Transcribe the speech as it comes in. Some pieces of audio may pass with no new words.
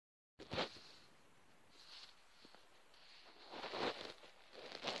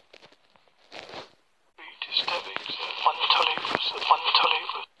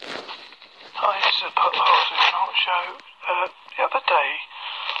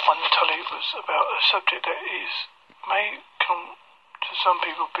on the telly was about a subject that may come to some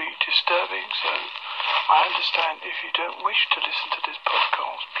people be disturbing, so I understand if you don't wish to listen to this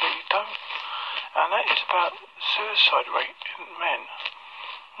podcast, please don't. And that is about suicide rate in men.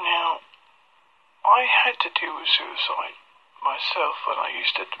 Now, I had to deal with suicide myself when I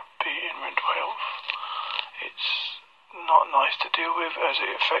used to be in mental health. It's not nice to deal with, as it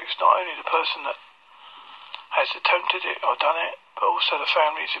affects not only the person that has attempted it or done it, but also the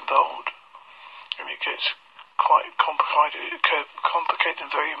families involved. And it gets quite complicated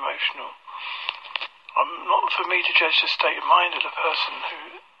and very emotional. Not for me to judge the state of mind of the person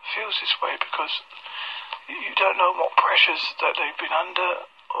who feels this way, because you don't know what pressures that they've been under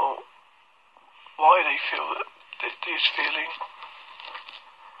or why they feel this feeling,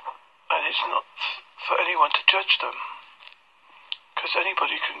 and it's not for anyone to judge them, because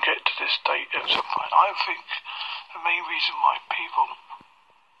anybody can get to this state at some point. I think the main reason why people,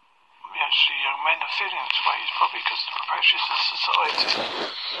 actually young men, are feeling this way is probably because of the pressures of society.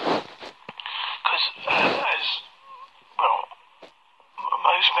 Because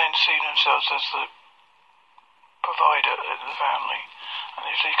most men see themselves as the provider in the family, and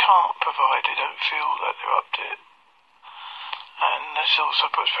if they can't provide, they don't feel that they're up to it. And this also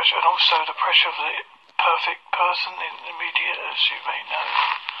puts pressure, and also the pressure of the perfect person in the media, as you may know.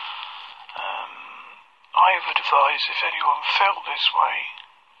 I would advise, if anyone felt this way,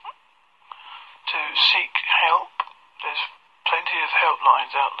 to seek help. There's plenty of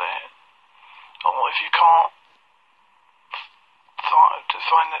helplines out there. Or if you can't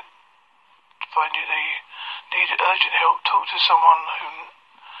find you need urgent help, talk to someone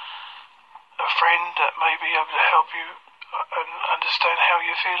a friend that may be able to help you and understand how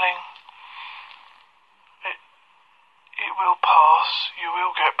you're feeling. It will pass. You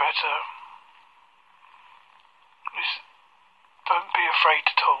will get better. Don't be afraid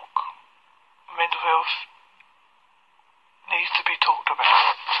to talk. Mental health needs to be talked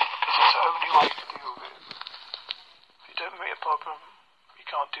about, because it's the only way to deal with it. If you don't meet a problem, you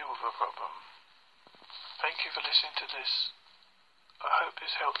can't deal with a problem. Thank you for listening to this. I hope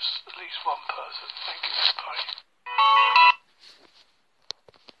this helps at least one person. Thank you. Bye.